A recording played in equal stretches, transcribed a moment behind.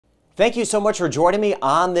Thank you so much for joining me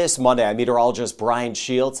on this Monday. I'm meteorologist Brian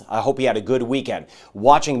Shields. I hope you had a good weekend.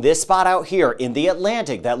 Watching this spot out here in the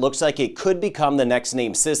Atlantic that looks like it could become the next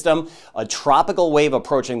named system, a tropical wave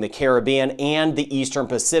approaching the Caribbean and the Eastern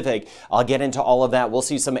Pacific. I'll get into all of that. We'll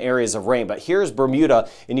see some areas of rain, but here's Bermuda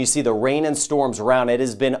and you see the rain and storms around. It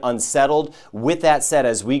has been unsettled. With that said,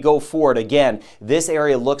 as we go forward, again, this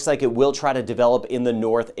area looks like it will try to develop in the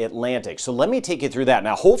North Atlantic. So let me take you through that.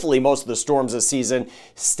 Now, hopefully most of the storms this season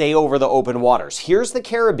stay over the open waters. Here's the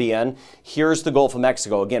Caribbean, here's the Gulf of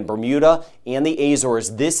Mexico. Again, Bermuda and the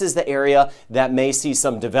Azores, this is the area that may see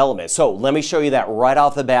some development. So let me show you that right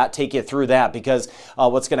off the bat, take you through that, because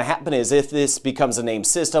what's going to happen is if this becomes a named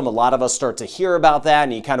system, a lot of us start to hear about that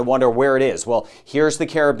and you kind of wonder where it is. Well, here's the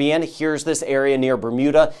Caribbean, here's this area near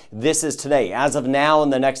Bermuda. This is today. As of now,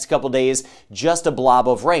 in the next couple days, just a blob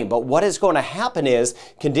of rain. But what is going to happen is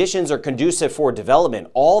conditions are conducive for development.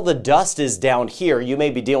 All the dust is down here. You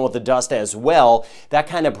may be dealing with the dust as well. That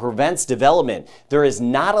kind of prevents development. There is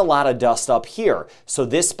not a lot of dust up here. So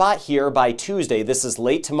this spot here by Tuesday, this is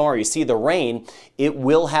late tomorrow, you see the rain, it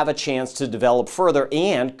will have a chance to develop further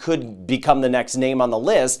and could become the next name on the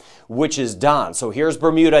list, which is Don. So here's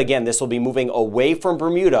Bermuda. Again, this will be moving away from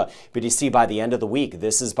Bermuda, but you see by the end of the week,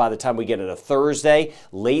 this is by the time we get into Thursday,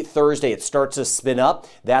 late Thursday, it starts to spin up.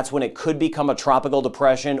 That's when it could become a tropical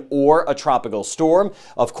depression or a tropical storm.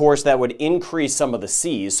 Of course, that would increase some of the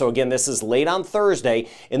seas. So again, this is late on Thursday,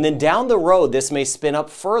 and then down the road, this may spin up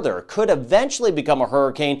further. Could eventually become a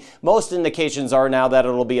hurricane. Most indications are now that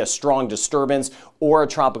it'll be a strong disturbance or a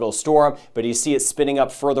tropical storm, but you see it spinning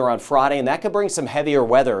up further on Friday, and that could bring some heavier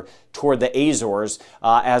weather toward the Azores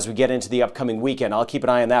as we get into the upcoming weekend. I'll keep an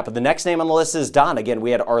eye on that. But the next name on the list is Don. Again,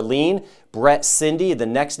 we had Arlene, Brett, Cindy. The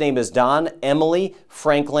next name is Don, Emily,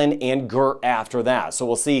 Franklin, and Gert after that. So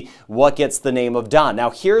we'll see what gets the name of Don.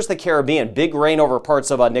 Now here's the Caribbean. Big rain over parts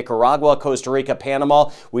of Nicaragua, Costa Rica,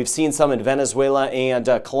 Panama. We've seen some in Venezuela and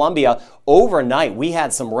Colombia. Overnight, we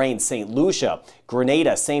had some rain. St. Lucia,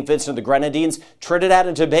 Grenada, St. Vincent of the Grenadines, Trinidad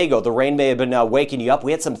and Tobago. The rain may have been waking you up.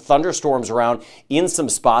 We had some thunderstorms around in some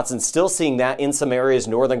spots and still seeing that in some areas,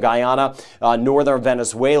 northern Guyana, northern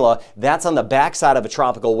Venezuela. That's on the backside of a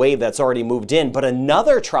tropical wave that's already moved in. But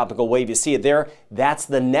another tropical wave, you see it there, that's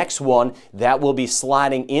the next one that will be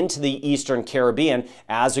sliding into the Eastern Caribbean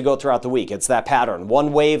as we go throughout the week. It's that pattern.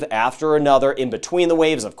 One wave after another. In between the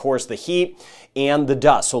waves, of course, the heat and the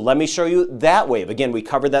dust. So let me show you that wave. Again, we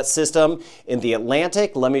covered that system in the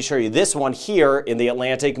Atlantic. Let me show you this one here in the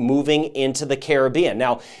Atlantic moving into the Caribbean.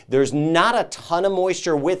 Now, there's not a ton of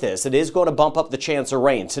moisture with this. It is going to bump up the chance of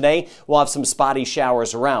rain. Today, we'll have some spotty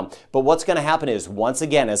showers around. But what's going to happen is, once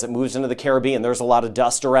again, as it moves into the Caribbean, there's a lot of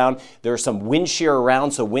dust around. There's some wind shear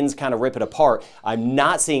around, so winds kind of rip it apart. I'm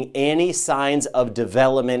not seeing any signs of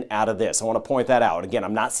development out of this. I want to point that out. Again,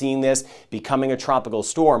 I'm not seeing this becoming a tropical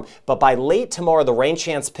storm, but by late tomorrow, the rain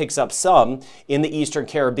chance picks up some in the Eastern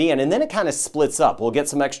Caribbean, and then it kind of splits up. We'll get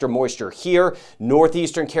some extra moisture here,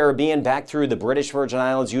 Northeastern Caribbean, back through the British Virgin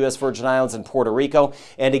Islands, U.S. Virgin Islands, and Puerto Rico.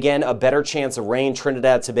 And again, a better chance of rain,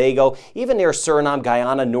 Trinidad, Tobago, even near Suriname,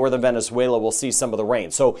 Guyana, northern Venezuela, we'll see some of the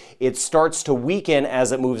rain. So it starts to weaken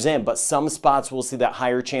as it moves in, but some spots will see that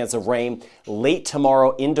higher chance of rain late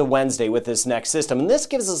tomorrow into Wednesday with this next system. And this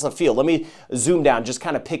gives us a feel. Let me zoom down, just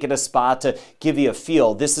kind of pick at a spot to give you a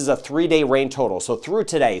feel. This is a 3-day rain total. So through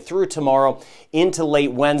today, through tomorrow, into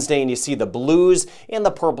late Wednesday, and you see the blues and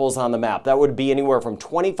the purples on the map. That would be anywhere from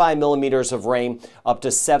 25 millimeters of rain up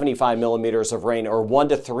to 75 millimeters of rain, or 1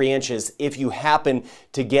 to 3 inches if you happen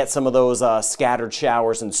to get some of those scattered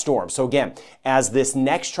showers and storms. So again, as this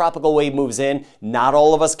next tropical wave moves in, not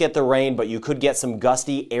all of us get the rain, but you could get some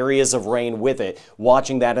gusty areas of rain with it.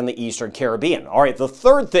 Watching that in the Eastern Caribbean. All right, the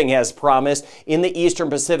third thing as promised, in the Eastern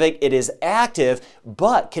Pacific, it is active,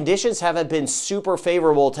 but conditions haven't been super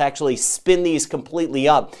favorable to actually spin these completely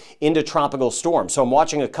up into tropical storms. So I'm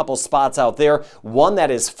watching a couple spots out there. One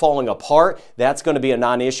that is falling apart, that's going to be a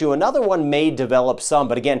non-issue. Another one may develop some,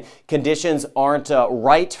 but again, conditions aren't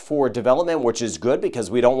right for development, which is good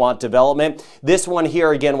because we don't want development. This one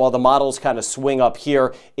here, again, while the models kind of swing up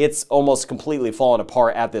here, it's almost completely fallen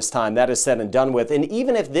apart at this time. That is said and done with. And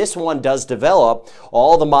even if this one does develop,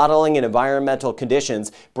 all the modeling and environmental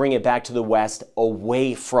conditions bring it back to the west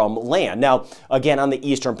away from land. Now, again, on the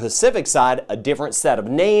Eastern Pacific side, a different set of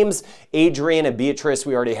names. Adrian and Beatrice,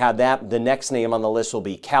 we already had that. The next name on the list will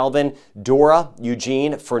be Calvin, Dora,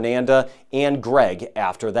 Eugene, Fernanda, and Greg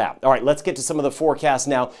after that. All right, let's get to some of the forecasts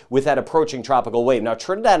now with that approaching tropical wave. Now,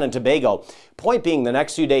 Trinidad and Tobago, point being, the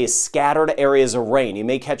next few days, scattered areas of rain. You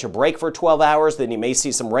may catch a break for 12 12 hours, then you may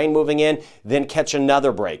see some rain moving in, then catch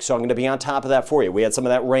another break. So I'm going to be on top of that for you. We had some of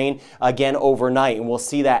that rain again overnight, and we'll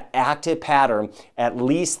see that active pattern at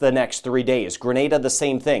least the next 3 days. Grenada, the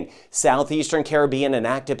same thing. Southeastern Caribbean, an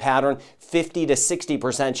active pattern, 50 to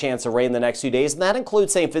 60% chance of rain the next few days, and that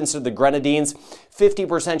includes St. Vincent the Grenadines.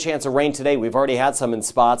 50% chance of rain today. We've already had some in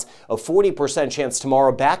spots. A 40% chance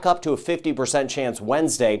tomorrow, back up to a 50% chance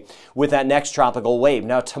Wednesday with that next tropical wave.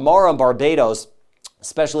 Now tomorrow in Barbados,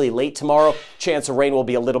 especially late tomorrow, chance of rain will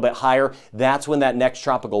be a little bit higher. That's when that next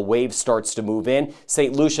tropical wave starts to move in.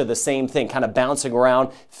 St. Lucia, the same thing, kind of bouncing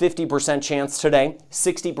around. 50% chance today,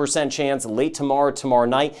 60% chance late tomorrow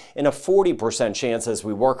night, and a 40% chance as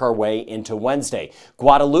we work our way into Wednesday.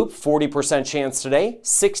 Guadeloupe, 40% chance today,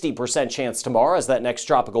 60% chance tomorrow as that next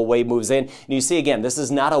tropical wave moves in. And you see again, this is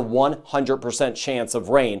not a 100% chance of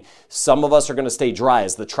rain. Some of us are going to stay dry.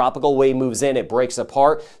 As the tropical wave moves in, it breaks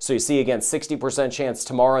apart. So you see again, 60% chance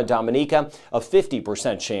tomorrow in Dominica, a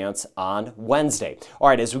 50% chance on Wednesday. All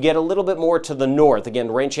right, as we get a little bit more to the north, again,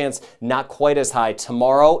 rain chance not quite as high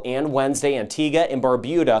tomorrow and Wednesday. Antigua and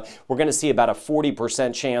Barbuda, we're going to see about a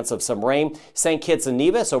 40% chance of some rain. St. Kitts and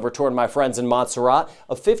Nevis, over toward my friends in Montserrat,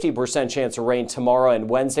 a 50% chance of rain tomorrow and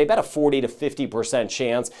Wednesday, about a 40 to 50%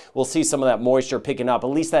 chance. We'll see some of that moisture picking up. At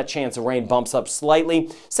least that chance of rain bumps up slightly.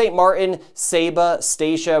 St. Martin, Saba,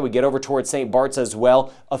 Statia, we get over towards St. Bart's as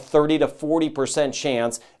well, a 30 to 40%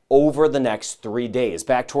 chance over the next 3 days.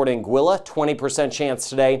 Back toward Anguilla, 20% chance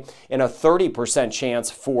today and a 30%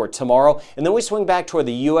 chance for tomorrow. And then we swing back toward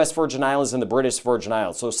the U.S. Virgin Islands and the British Virgin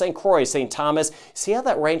Islands. So St. Croix, St. Thomas, see how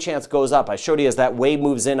that rain chance goes up. I showed you as that wave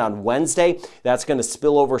moves in on Wednesday, that's going to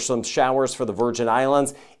spill over some showers for the Virgin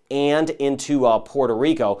Islands and into Puerto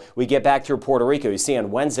Rico. We get back through Puerto Rico. You see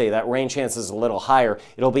on Wednesday that rain chance is a little higher.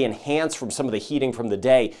 It'll be enhanced from some of the heating from the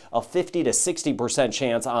day. A 50 to 60%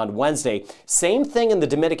 chance on Wednesday. Same thing in the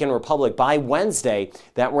Dominican Republic. By Wednesday,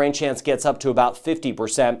 that rain chance gets up to about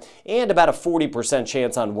 50% and about a 40%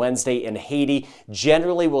 chance on Wednesday in Haiti.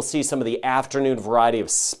 Generally, we'll see some of the afternoon variety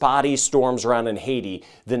of spotty storms around in Haiti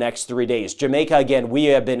the next 3 days. Jamaica, again, we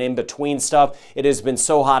have been in between stuff. It has been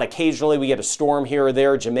so hot. Occasionally, we get a storm here or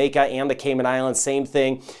there. Jamaica and the Cayman Islands, same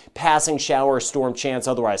thing. Passing shower, storm chance,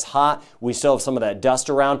 otherwise hot. We still have some of that dust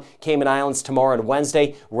around. Cayman Islands tomorrow and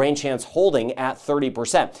Wednesday, rain chance holding at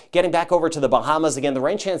 30%. Getting back over to the Bahamas, again, the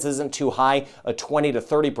rain chance isn't too high, a 20 to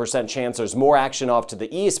 30% chance. There's more action off to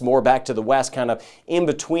the east, more back to the west, kind of in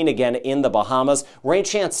between again in the Bahamas. Rain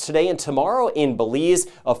chance today and tomorrow in Belize,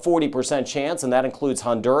 a 40% chance, and that includes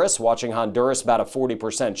Honduras. Watching Honduras, about a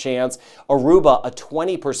 40% chance. Aruba, a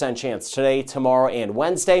 20% chance today, tomorrow, and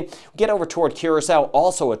Wednesday. Get over toward Curacao,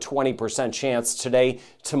 also a 20% chance today,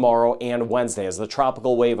 tomorrow, and Wednesday. As the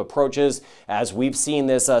tropical wave approaches, as we've seen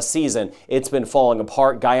this season, it's been falling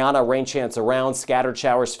apart. Guyana, rain chance around, scattered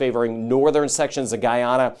showers favoring northern sections of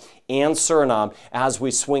Guyana and Suriname as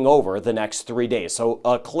we swing over the next 3 days. So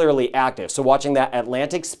clearly active. So watching that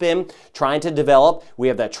Atlantic spin trying to develop. We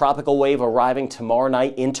have that tropical wave arriving tomorrow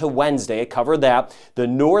night into Wednesday. I covered that. The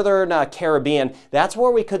northern Caribbean, that's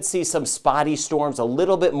where we could see some spotty storms, a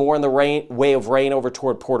little bit more in the way of rain over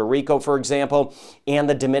toward Puerto Rico, for example, and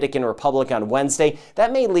the Dominican Republic on Wednesday.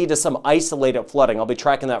 That may lead to some isolated flooding. I'll be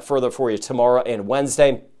tracking that further for you tomorrow and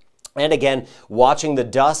Wednesday. And again, watching the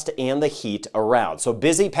dust and the heat around. So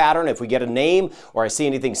busy pattern. If we get a name or I see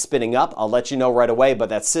anything spinning up, I'll let you know right away. But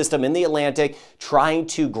that system in the Atlantic trying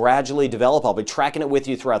to gradually develop. I'll be tracking it with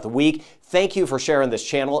you throughout the week. Thank you for sharing this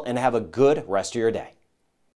channel and have a good rest of your day.